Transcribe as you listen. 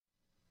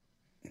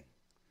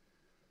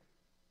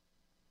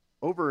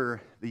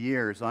Over the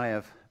years, I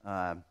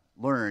have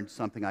learned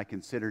something I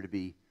consider to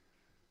be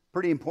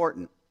pretty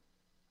important,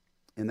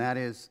 and that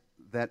is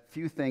that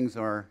few things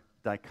are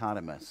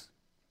dichotomous.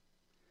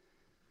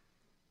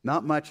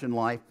 Not much in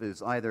life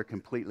is either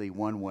completely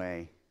one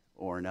way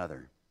or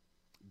another.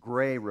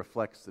 Gray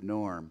reflects the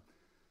norm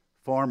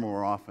far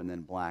more often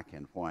than black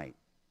and white.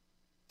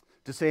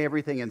 To say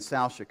everything in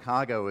South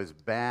Chicago is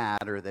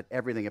bad, or that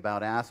everything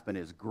about Aspen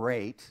is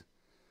great,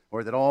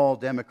 or that all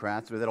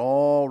Democrats or that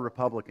all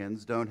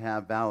Republicans don't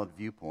have valid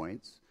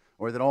viewpoints,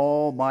 or that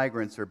all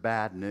migrants are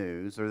bad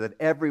news, or that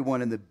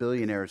everyone in the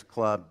billionaires'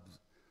 clubs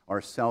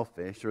are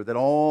selfish, or that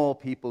all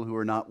people who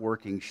are not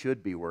working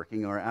should be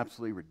working, are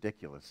absolutely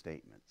ridiculous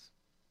statements.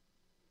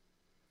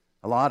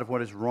 A lot of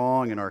what is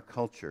wrong in our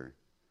culture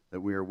that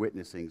we are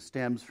witnessing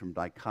stems from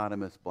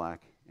dichotomous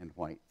black and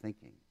white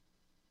thinking.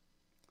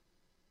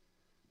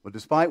 Well,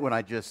 despite what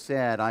I just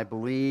said, I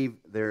believe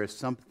there is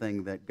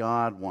something that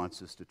God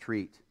wants us to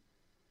treat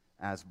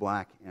as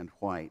black and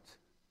white,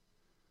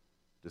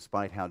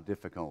 despite how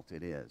difficult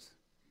it is.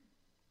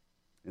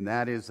 And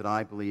that is that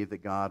I believe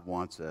that God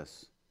wants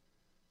us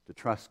to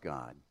trust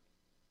God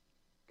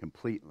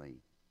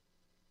completely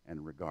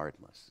and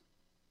regardless.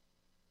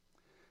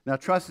 Now,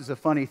 trust is a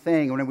funny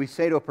thing. When we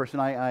say to a person,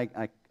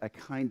 I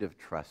kind of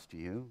trust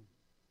you,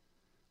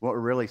 what we're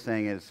really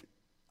saying is,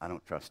 I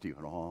don't trust you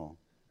at all.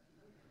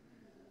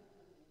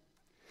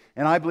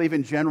 And I believe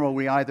in general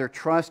we either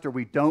trust or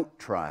we don't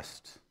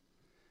trust.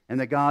 And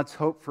that God's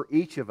hope for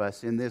each of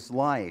us in this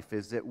life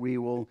is that we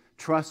will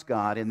trust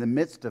God in the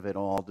midst of it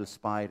all,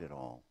 despite it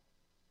all.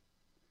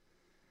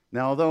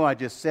 Now, although I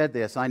just said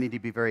this, I need to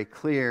be very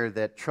clear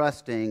that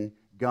trusting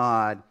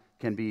God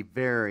can be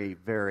very,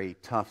 very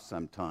tough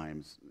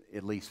sometimes,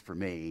 at least for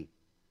me,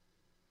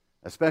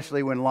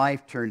 especially when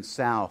life turns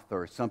south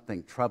or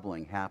something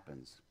troubling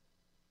happens.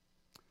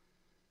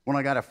 When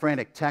I got a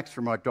frantic text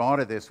from our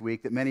daughter this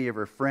week that many of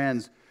her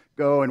friends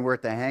go and were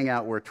at the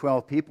hangout where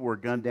 12 people were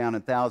gunned down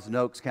in Thousand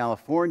Oaks,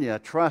 California,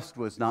 trust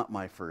was not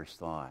my first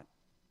thought.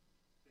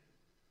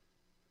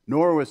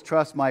 Nor was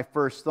trust my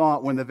first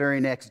thought when the very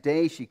next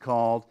day she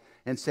called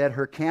and said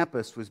her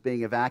campus was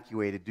being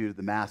evacuated due to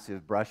the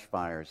massive brush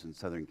fires in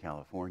Southern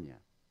California.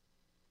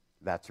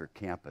 That's her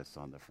campus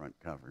on the front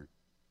cover.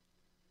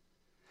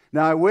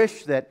 Now, I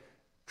wish that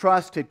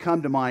trust had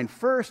come to mind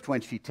first when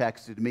she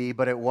texted me,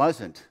 but it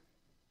wasn't.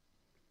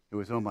 It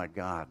was, oh my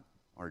God,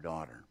 our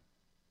daughter.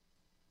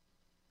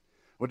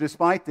 Well,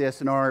 despite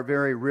this and our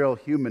very real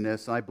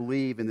humanness, I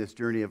believe in this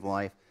journey of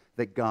life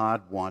that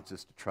God wants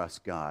us to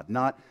trust God.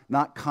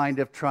 Not kind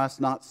of trust,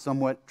 not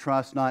somewhat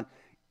trust, not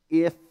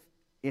if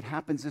it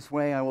happens this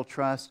way I will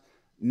trust,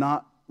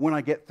 not when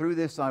I get through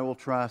this I will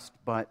trust,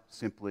 but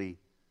simply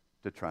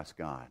to trust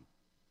God.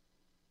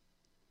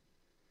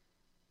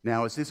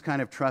 Now, is this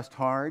kind of trust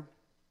hard?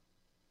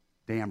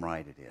 Damn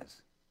right it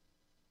is.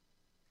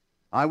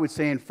 I would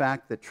say, in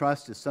fact, that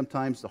trust is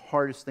sometimes the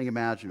hardest thing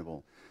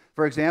imaginable.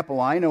 For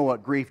example, I know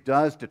what grief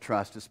does to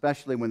trust,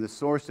 especially when the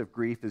source of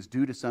grief is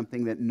due to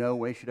something that no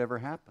way should ever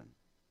happen.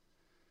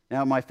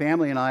 Now, my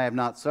family and I have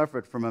not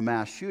suffered from a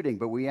mass shooting,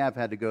 but we have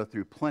had to go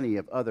through plenty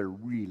of other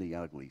really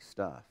ugly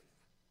stuff.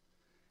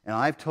 And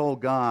I've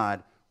told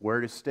God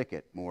where to stick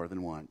it more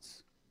than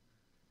once.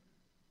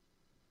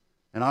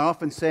 And I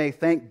often say,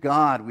 thank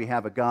God we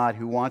have a God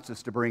who wants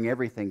us to bring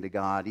everything to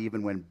God,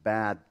 even when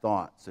bad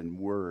thoughts and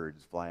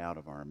words fly out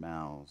of our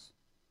mouths.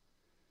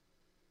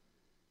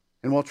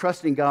 And while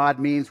trusting God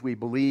means we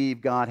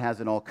believe God has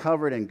it all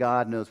covered and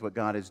God knows what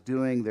God is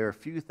doing, there are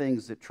few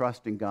things that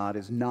trusting God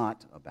is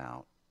not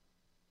about.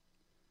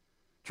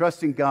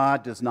 Trusting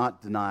God does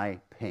not deny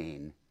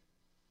pain.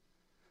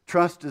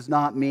 Trust does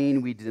not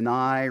mean we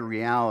deny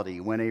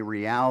reality when a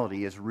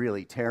reality is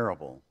really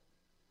terrible.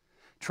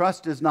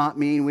 Trust does not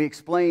mean we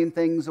explain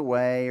things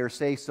away or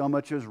say so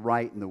much is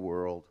right in the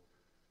world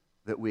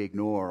that we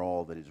ignore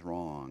all that is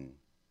wrong.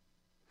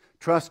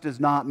 Trust does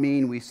not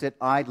mean we sit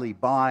idly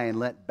by and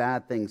let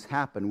bad things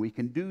happen we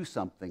can do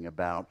something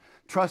about.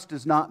 Trust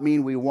does not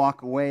mean we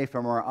walk away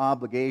from our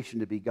obligation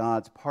to be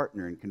God's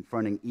partner in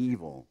confronting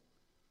evil.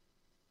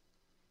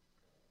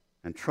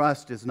 And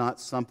trust is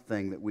not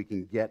something that we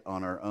can get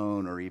on our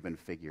own or even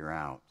figure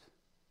out.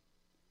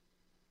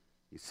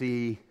 You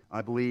see,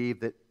 I believe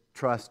that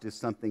trust is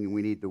something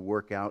we need to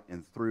work out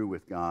and through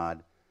with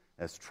God,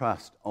 as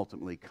trust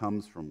ultimately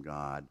comes from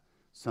God,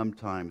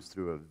 sometimes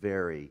through a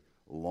very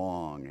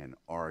long and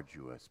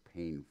arduous,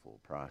 painful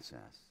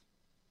process.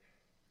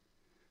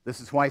 This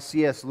is why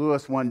C.S.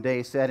 Lewis one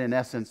day said, in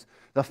essence,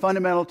 the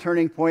fundamental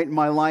turning point in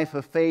my life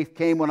of faith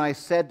came when I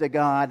said to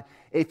God,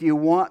 if you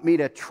want me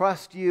to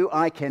trust you,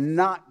 I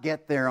cannot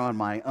get there on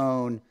my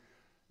own.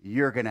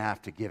 You're going to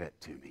have to give it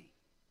to me.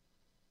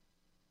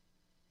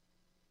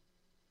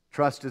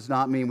 Trust does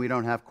not mean we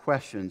don't have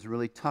questions,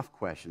 really tough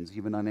questions,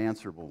 even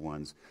unanswerable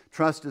ones.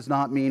 Trust does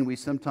not mean we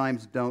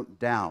sometimes don't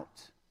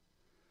doubt.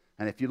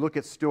 And if you look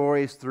at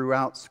stories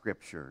throughout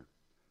Scripture,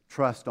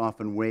 trust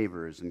often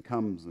wavers and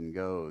comes and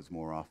goes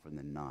more often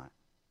than not.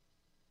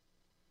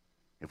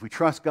 If we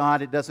trust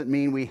God, it doesn't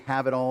mean we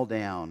have it all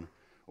down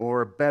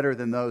or better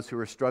than those who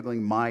are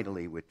struggling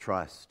mightily with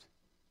trust.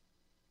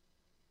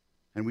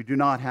 And we do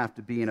not have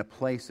to be in a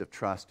place of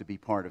trust to be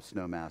part of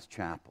Snowmass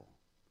Chapel.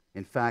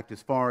 In fact,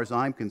 as far as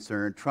I'm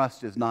concerned,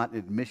 trust is not an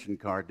admission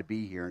card to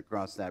be here and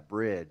cross that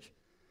bridge.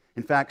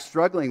 In fact,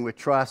 struggling with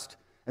trust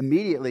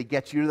immediately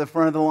gets you to the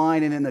front of the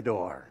line and in the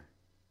door.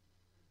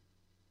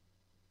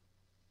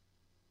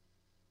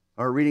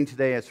 Our reading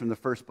today is from the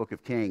first book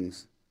of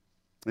Kings.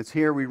 It's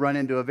here we run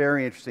into a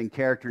very interesting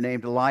character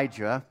named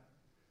Elijah.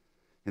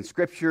 In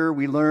Scripture,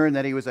 we learn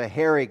that he was a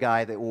hairy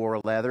guy that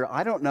wore leather.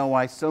 I don't know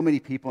why so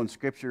many people in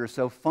Scripture are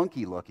so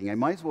funky looking. I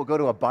might as well go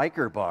to a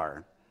biker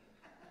bar.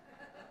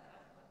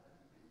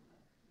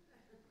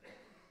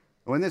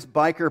 When this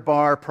biker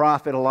bar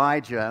prophet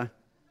Elijah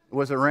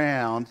was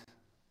around,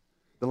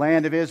 the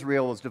land of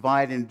Israel was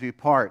divided into two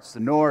parts, the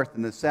north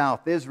and the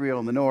south,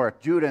 Israel in the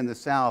north, Judah in the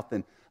south,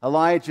 and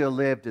Elijah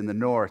lived in the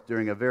north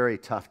during a very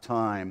tough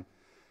time.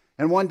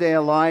 And one day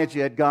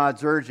Elijah, at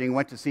God's urging,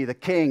 went to see the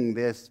king,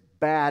 this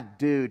bad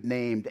dude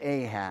named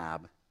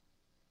Ahab.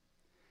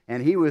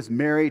 And he was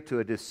married to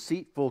a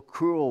deceitful,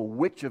 cruel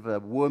witch of a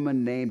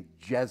woman named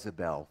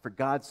Jezebel. For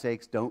God's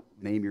sakes, don't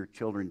name your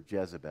children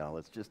Jezebel.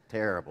 It's just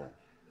terrible.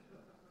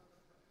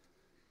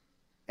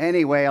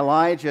 Anyway,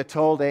 Elijah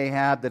told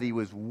Ahab that he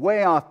was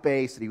way off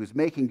base, that he was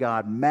making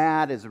God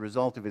mad as a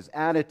result of his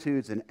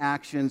attitudes and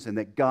actions, and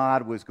that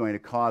God was going to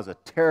cause a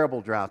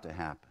terrible drought to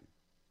happen.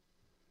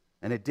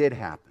 And it did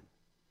happen.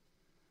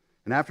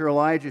 And after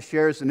Elijah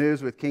shares the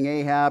news with King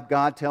Ahab,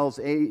 God tells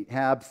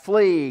Ahab,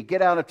 flee,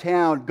 get out of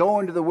town,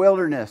 go into the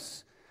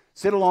wilderness,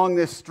 sit along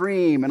this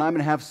stream, and I'm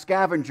going to have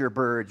scavenger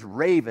birds,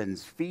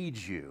 ravens, feed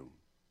you.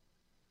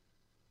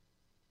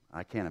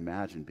 I can't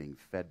imagine being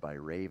fed by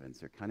ravens.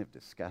 They're kind of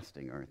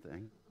disgusting, aren't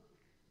they?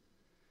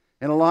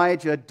 And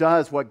Elijah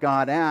does what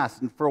God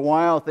asked. And for a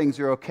while, things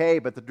are okay,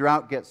 but the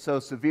drought gets so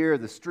severe,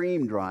 the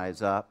stream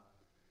dries up.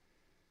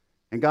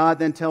 And God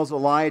then tells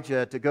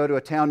Elijah to go to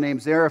a town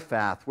named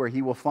Zarephath, where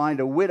he will find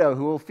a widow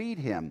who will feed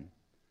him.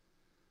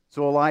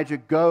 So Elijah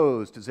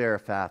goes to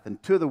Zarephath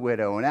and to the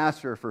widow and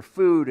asks her for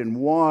food and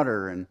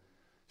water. And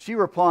she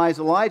replies,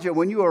 Elijah,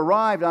 when you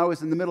arrived, I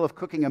was in the middle of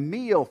cooking a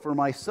meal for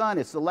my son.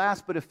 It's the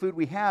last bit of food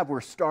we have. We're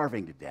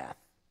starving to death.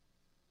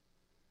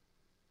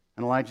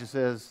 And Elijah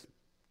says,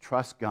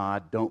 trust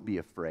God. Don't be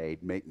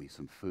afraid. Make me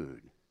some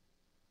food.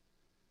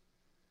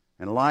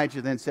 And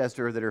Elijah then says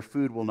to her that her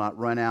food will not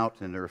run out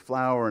and her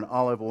flour and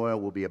olive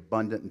oil will be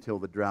abundant until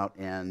the drought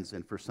ends,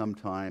 and for some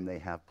time they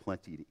have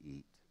plenty to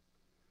eat.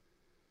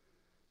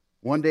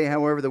 One day,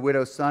 however, the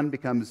widow's son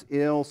becomes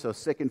ill, so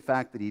sick in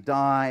fact that he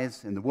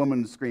dies, and the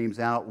woman screams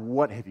out,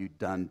 what have you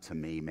done to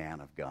me, man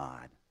of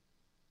God?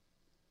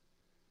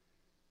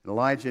 And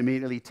Elijah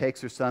immediately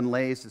takes her son,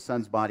 lays the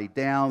son's body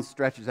down,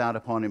 stretches out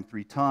upon him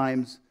 3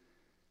 times.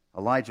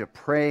 Elijah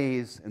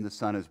prays, and the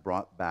son is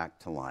brought back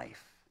to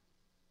life.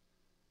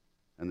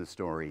 And the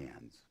story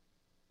ends.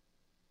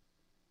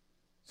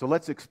 So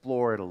let's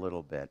explore it a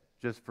little bit,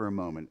 just for a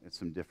moment, at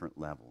some different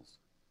levels.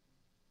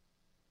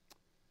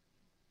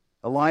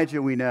 Elijah,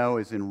 we know,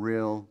 is in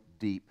real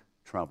deep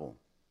trouble.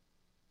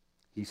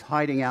 He's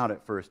hiding out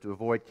at first to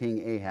avoid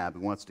King Ahab,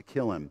 who wants to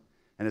kill him,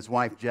 and his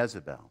wife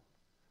Jezebel.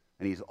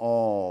 And he's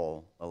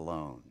all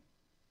alone.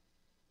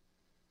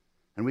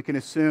 And we can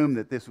assume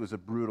that this was a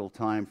brutal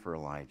time for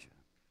Elijah.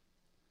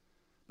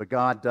 But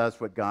God does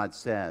what God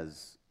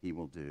says he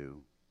will do.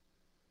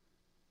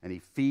 And he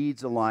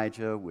feeds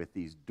Elijah with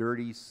these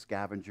dirty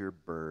scavenger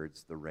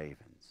birds, the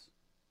ravens.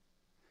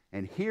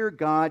 And here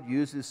God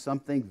uses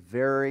something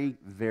very,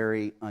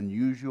 very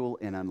unusual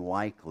and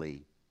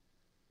unlikely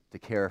to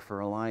care for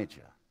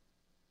Elijah.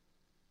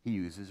 He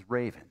uses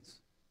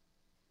ravens.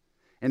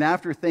 And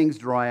after things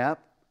dry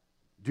up,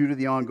 due to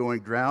the ongoing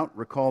drought,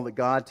 recall that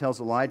God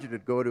tells Elijah to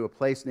go to a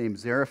place named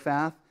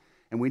Zarephath.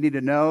 And we need to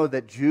know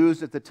that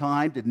Jews at the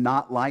time did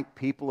not like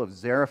people of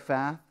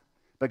Zarephath,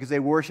 because they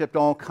worshipped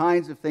all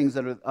kinds of things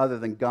other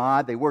than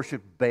God. They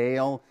worshipped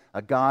Baal,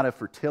 a god of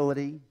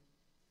fertility.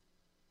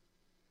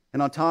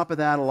 And on top of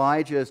that,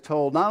 Elijah is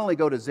told not only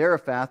go to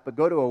Zarephath, but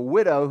go to a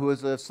widow who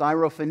is a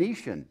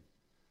Syrophoenician.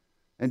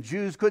 And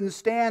Jews couldn't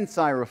stand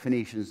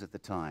Syrophoenicians at the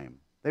time.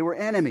 They were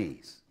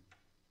enemies.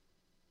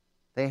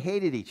 They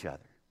hated each other.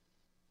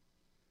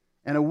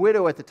 And a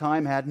widow at the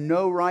time had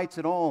no rights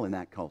at all in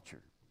that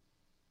culture.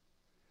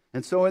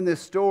 And so in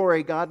this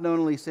story, God not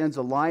only sends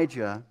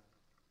Elijah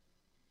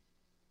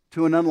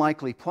to an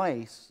unlikely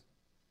place,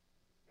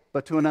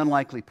 but to an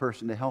unlikely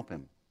person to help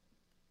him.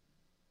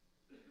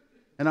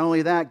 And not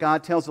only that,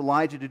 God tells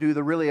Elijah to do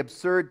the really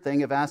absurd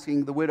thing of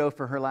asking the widow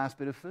for her last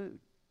bit of food.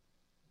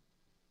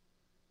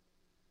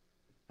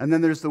 And then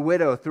there's the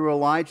widow. Through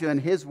Elijah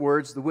and his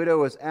words, the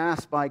widow is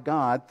asked by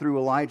God, through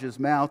Elijah's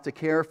mouth, to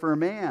care for a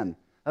man.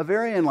 A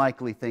very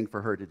unlikely thing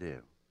for her to do.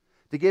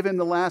 To give him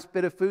the last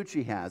bit of food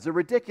she has. A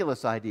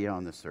ridiculous idea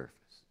on the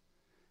surface.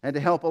 And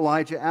to help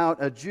Elijah out,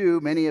 a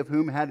Jew, many of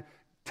whom had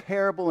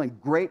terrible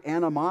and great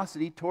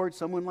animosity towards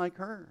someone like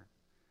her.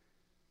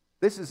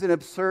 This is an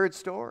absurd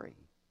story.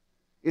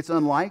 It's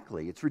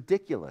unlikely, it's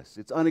ridiculous,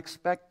 it's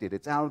unexpected,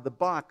 it's out of the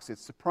box,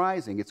 it's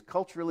surprising, it's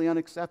culturally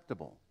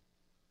unacceptable.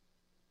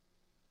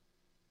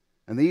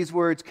 And these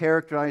words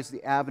characterize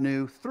the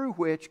avenue through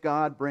which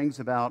God brings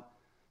about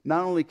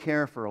not only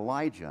care for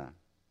Elijah,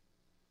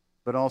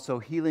 but also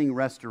healing,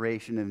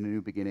 restoration, and a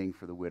new beginning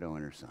for the widow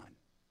and her son.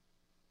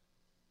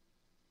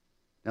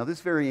 Now,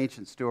 this very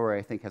ancient story,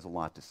 I think, has a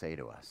lot to say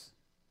to us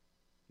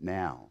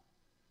now,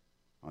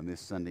 on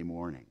this Sunday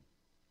morning.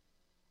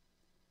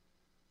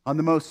 On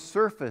the most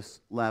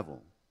surface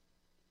level,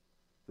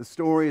 the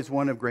story is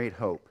one of great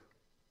hope.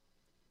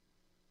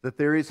 That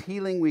there is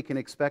healing we can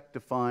expect to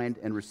find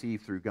and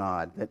receive through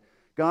God. That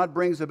God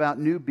brings about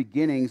new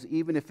beginnings,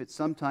 even if it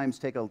sometimes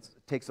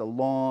takes a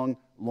long,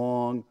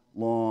 long,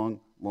 long,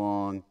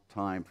 long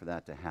time for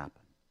that to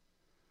happen.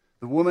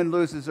 The woman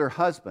loses her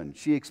husband.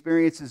 She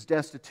experiences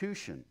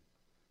destitution.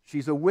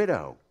 She's a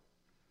widow.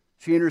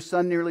 She and her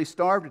son nearly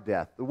starve to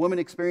death. The woman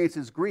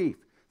experiences grief.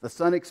 The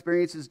son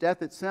experiences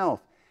death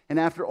itself. And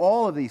after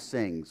all of these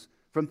things,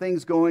 from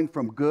things going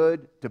from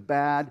good to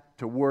bad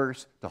to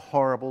worse to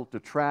horrible to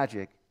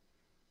tragic,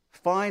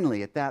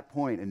 finally, at that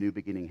point, a new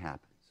beginning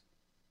happens.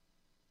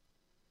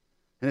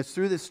 And it's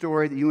through this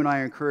story that you and I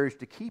are encouraged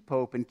to keep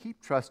hope and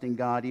keep trusting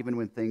God even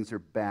when things are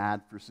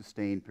bad for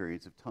sustained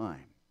periods of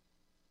time.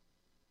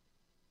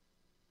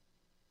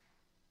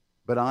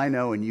 But I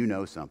know and you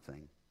know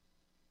something.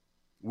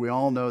 We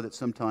all know that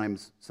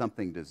sometimes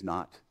something does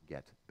not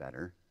get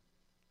better.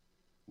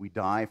 We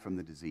die from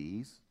the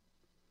disease.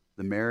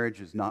 The marriage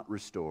is not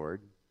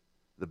restored.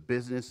 The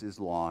business is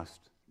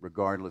lost,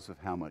 regardless of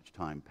how much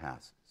time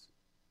passes.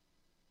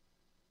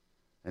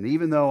 And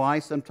even though I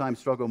sometimes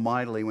struggle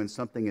mightily when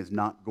something is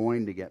not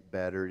going to get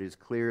better, it is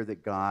clear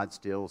that God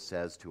still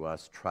says to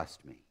us,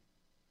 trust me.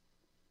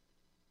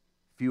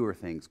 Fewer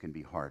things can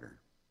be harder.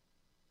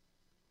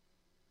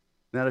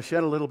 Now, to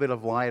shed a little bit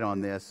of light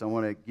on this, I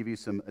want to give you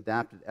some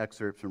adapted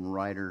excerpts from a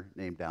writer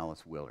named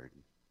Dallas Willard.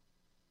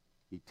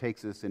 He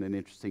takes us in an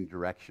interesting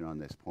direction on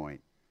this point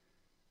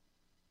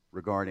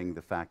regarding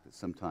the fact that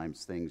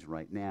sometimes things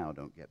right now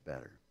don't get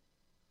better.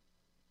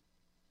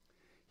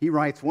 He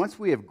writes, once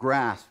we have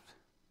grasped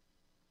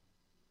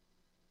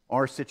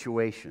our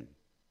situation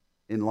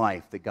in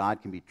life, that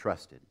God can be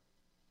trusted,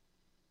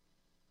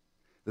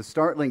 the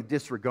startling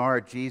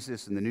disregard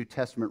Jesus and the New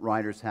Testament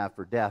writers have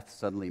for death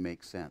suddenly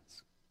makes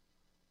sense.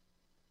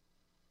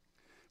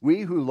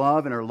 We who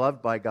love and are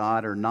loved by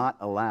God are not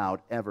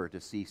allowed ever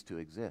to cease to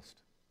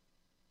exist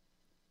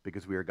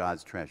because we are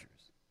God's treasures.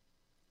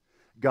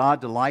 God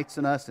delights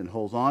in us and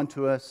holds on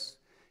to us.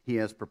 He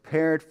has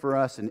prepared for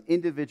us an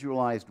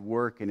individualized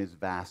work in His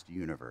vast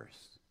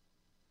universe.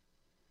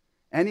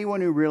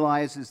 Anyone who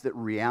realizes that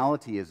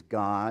reality is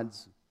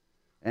God's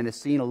and has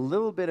seen a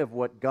little bit of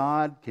what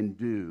God can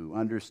do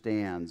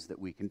understands that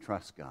we can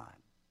trust God.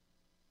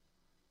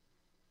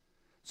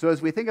 So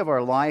as we think of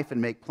our life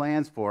and make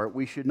plans for it,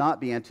 we should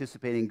not be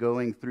anticipating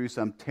going through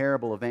some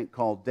terrible event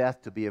called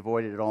death to be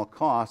avoided at all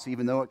costs,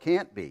 even though it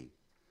can't be.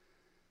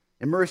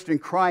 Immersed in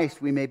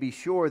Christ, we may be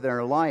sure that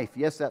our life,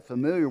 yes, that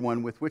familiar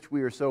one with which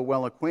we are so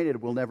well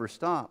acquainted, will never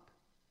stop.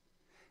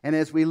 And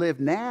as we live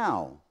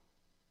now,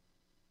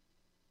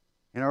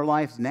 in our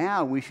lives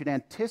now, we should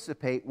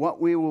anticipate what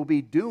we will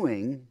be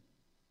doing.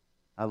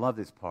 I love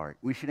this part.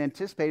 We should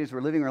anticipate as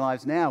we're living our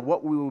lives now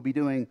what we will be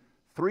doing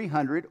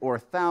 300 or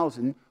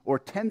 1,000 or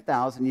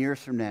 10,000 years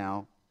from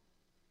now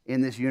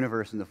in this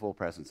universe in the full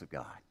presence of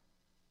God.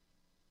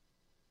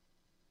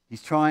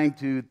 He's trying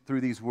to,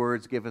 through these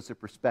words, give us a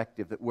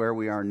perspective that where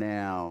we are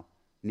now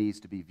needs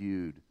to be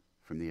viewed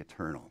from the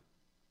eternal.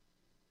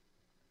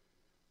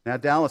 Now,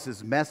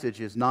 Dallas's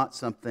message is not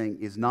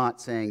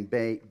saying,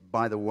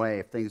 by the way,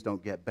 if things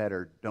don't get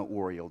better, don't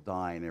worry, you'll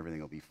die and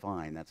everything will be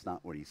fine. That's not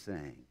what he's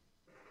saying.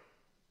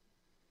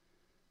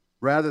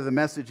 Rather, the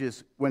message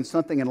is when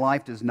something in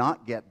life does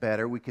not get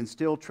better, we can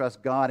still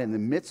trust God in the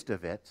midst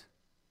of it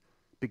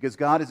because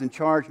God is in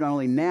charge not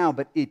only now,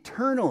 but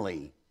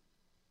eternally.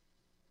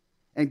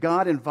 And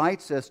God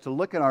invites us to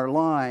look at our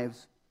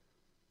lives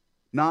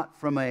not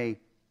from a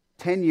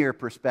 10-year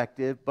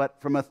perspective,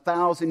 but from a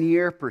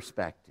 1,000-year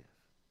perspective.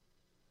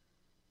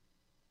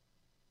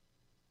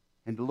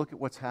 And to look at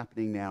what's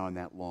happening now in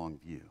that long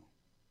view.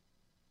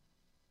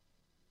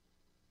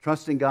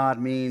 Trusting God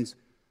means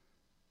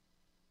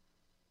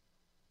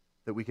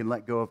that we can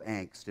let go of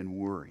angst and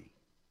worry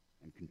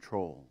and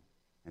control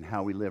and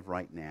how we live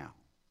right now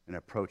and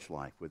approach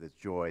life with its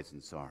joys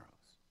and sorrows.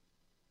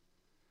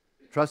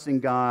 Trusting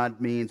God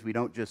means we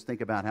don't just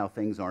think about how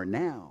things are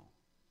now,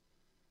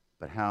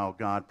 but how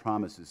God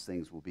promises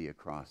things will be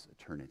across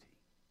eternity.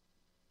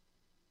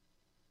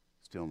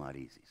 Still not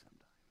easy sometimes.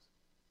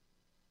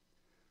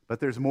 But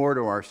there's more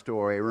to our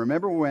story.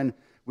 Remember when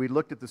we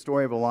looked at the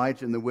story of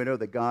Elijah and the widow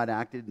that God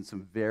acted in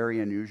some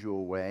very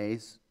unusual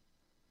ways?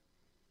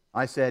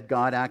 I said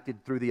God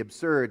acted through the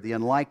absurd, the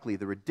unlikely,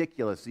 the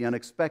ridiculous, the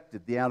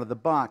unexpected, the out of the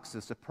box,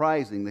 the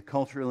surprising, the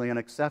culturally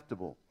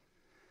unacceptable.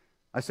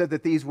 I said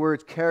that these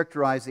words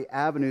characterize the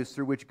avenues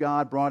through which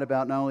God brought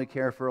about not only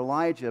care for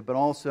Elijah, but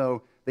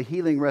also the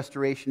healing,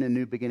 restoration, and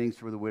new beginnings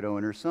for the widow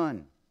and her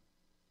son.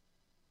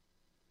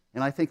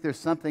 And I think there's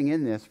something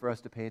in this for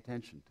us to pay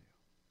attention to.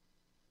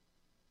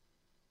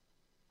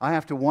 I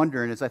have to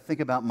wonder, and as I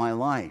think about my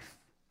life,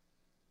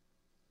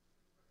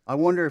 I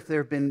wonder if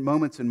there have been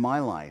moments in my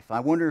life, I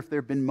wonder if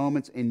there have been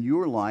moments in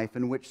your life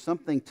in which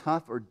something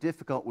tough or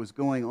difficult was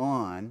going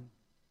on,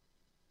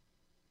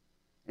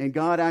 and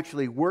God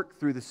actually worked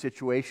through the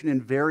situation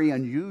in very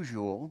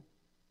unusual,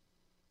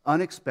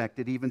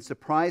 unexpected, even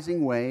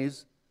surprising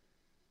ways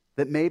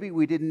that maybe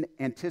we didn't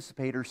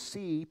anticipate or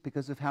see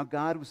because of how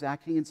God was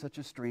acting in such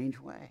a strange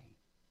way.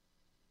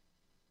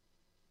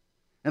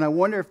 And I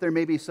wonder if there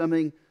may be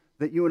something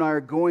that you and I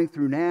are going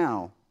through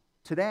now,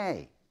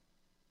 today,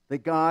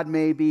 that God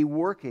may be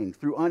working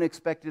through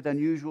unexpected,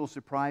 unusual,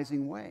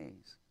 surprising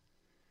ways.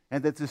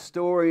 And that the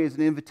story is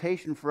an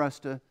invitation for us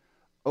to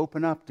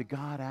open up to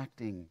God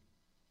acting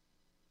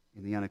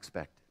in the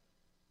unexpected.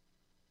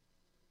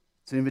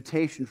 It's an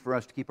invitation for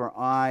us to keep our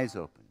eyes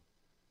open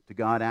to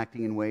God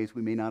acting in ways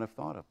we may not have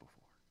thought of before.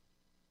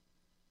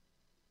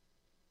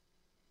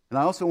 And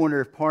I also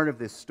wonder if part of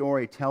this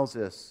story tells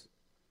us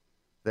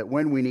that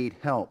when we need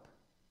help,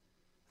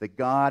 that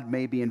God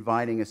may be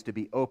inviting us to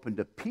be open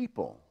to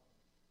people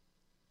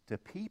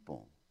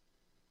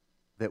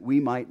that we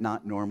might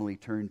not normally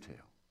turn to.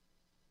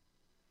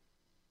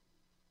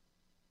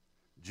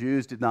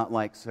 Jews did not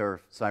like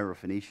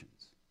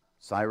Syrophoenicians.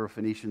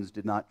 Syrophoenicians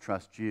did not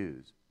trust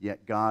Jews,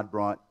 yet God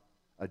brought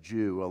a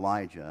Jew,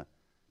 Elijah,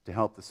 to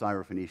help the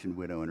Syrophoenician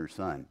widow and her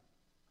son.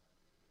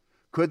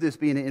 Could this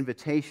be an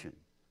invitation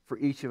for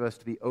each of us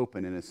to be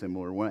open in a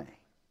similar way?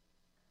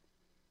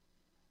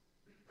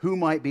 Who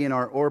might be in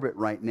our orbit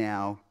right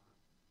now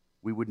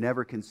we would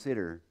never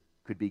consider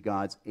could be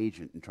God's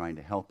agent in trying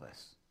to help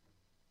us?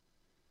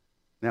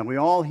 Now, we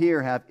all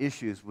here have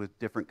issues with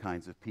different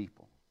kinds of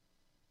people.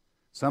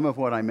 Some of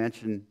what I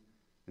mentioned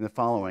in the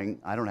following,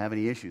 I don't have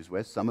any issues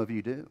with. Some of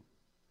you do.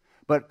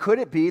 But could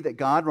it be that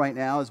God right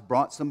now has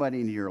brought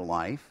somebody into your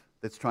life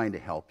that's trying to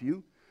help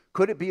you?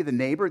 Could it be the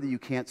neighbor that you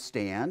can't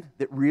stand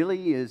that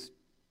really is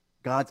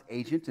God's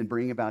agent in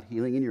bringing about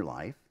healing in your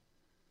life?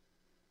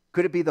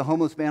 Could it be the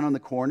homeless man on the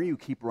corner you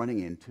keep running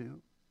into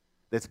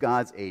that's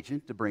God's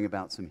agent to bring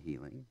about some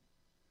healing?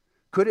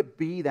 Could it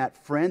be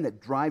that friend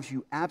that drives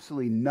you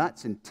absolutely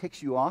nuts and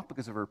ticks you off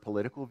because of her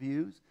political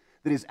views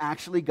that is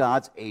actually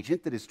God's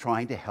agent that is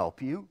trying to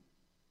help you?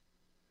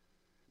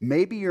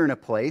 Maybe you're in a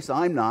place,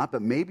 I'm not,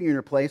 but maybe you're in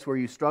a place where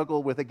you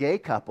struggle with a gay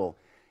couple,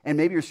 and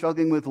maybe you're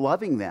struggling with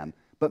loving them.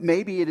 But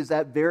maybe it is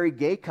that very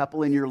gay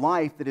couple in your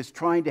life that is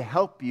trying to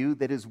help you,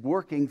 that is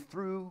working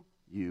through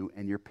you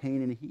and your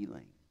pain and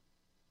healing.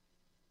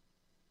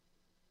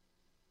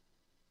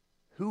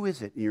 Who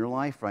is it in your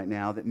life right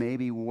now that may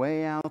be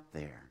way out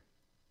there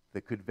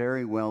that could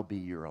very well be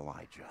your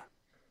Elijah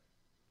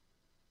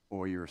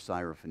or your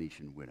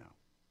Syrophoenician widow?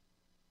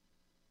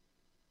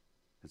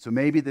 And so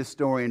maybe this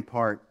story in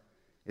part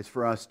is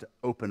for us to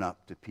open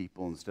up to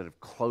people instead of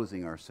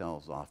closing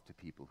ourselves off to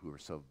people who are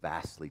so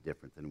vastly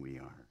different than we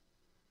are.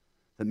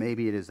 That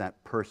maybe it is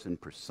that person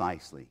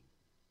precisely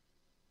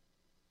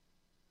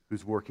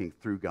who's working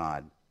through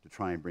God to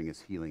try and bring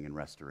us healing and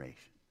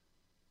restoration.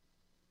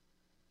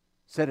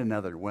 Said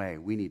another way,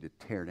 we need to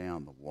tear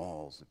down the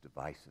walls of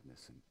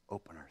divisiveness and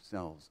open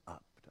ourselves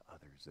up to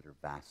others that are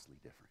vastly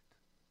different.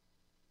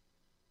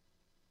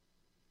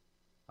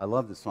 I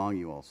love the song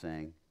you all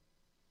sang.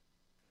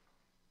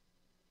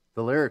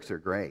 The lyrics are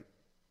great.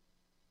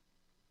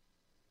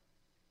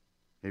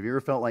 Have you ever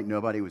felt like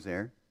nobody was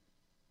there?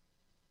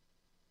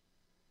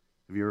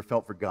 Have you ever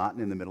felt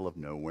forgotten in the middle of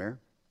nowhere?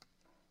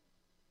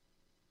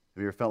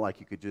 Have you ever felt like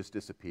you could just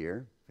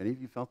disappear? Have any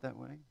of you felt that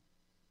way?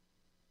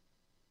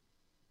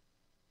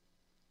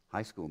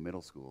 High school,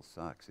 middle school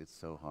sucks. It's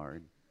so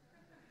hard.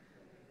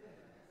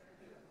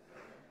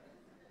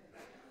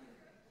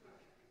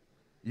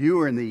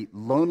 You are in the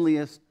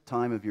loneliest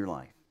time of your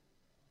life,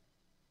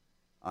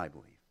 I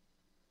believe.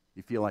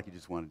 You feel like you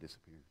just want to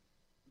disappear.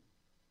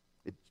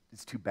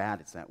 It's too bad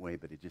it's that way,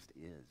 but it just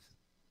is.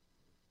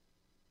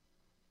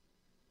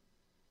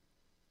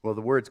 Well,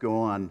 the words go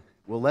on.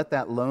 We'll let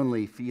that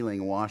lonely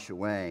feeling wash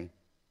away.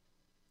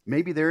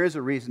 Maybe there is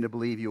a reason to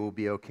believe you will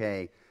be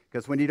okay.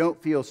 Because when you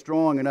don't feel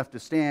strong enough to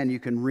stand, you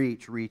can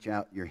reach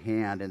out your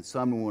hand, and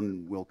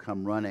someone will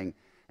come running,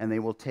 and they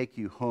will take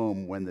you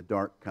home when the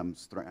dark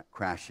comes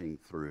crashing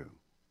through.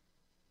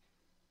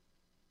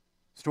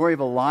 The story of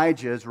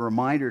Elijah is a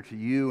reminder to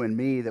you and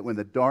me that when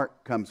the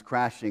dark comes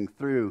crashing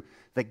through,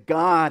 that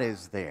God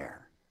is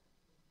there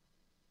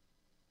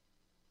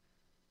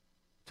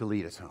to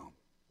lead us home.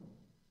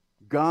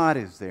 God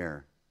is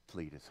there to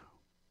lead us home.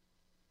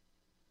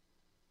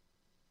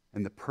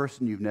 And the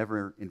person you've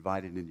never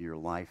invited into your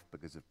life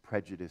because of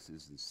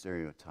prejudices and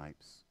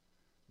stereotypes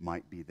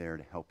might be there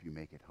to help you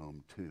make it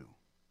home too.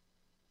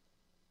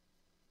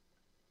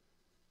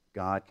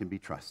 God can be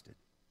trusted.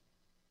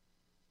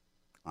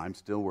 I'm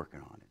still working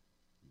on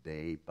it,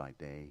 day by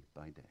day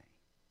by day.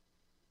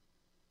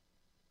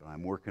 But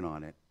I'm working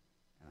on it,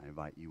 and I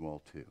invite you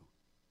all too,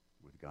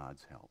 with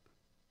God's help.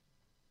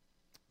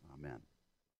 Amen.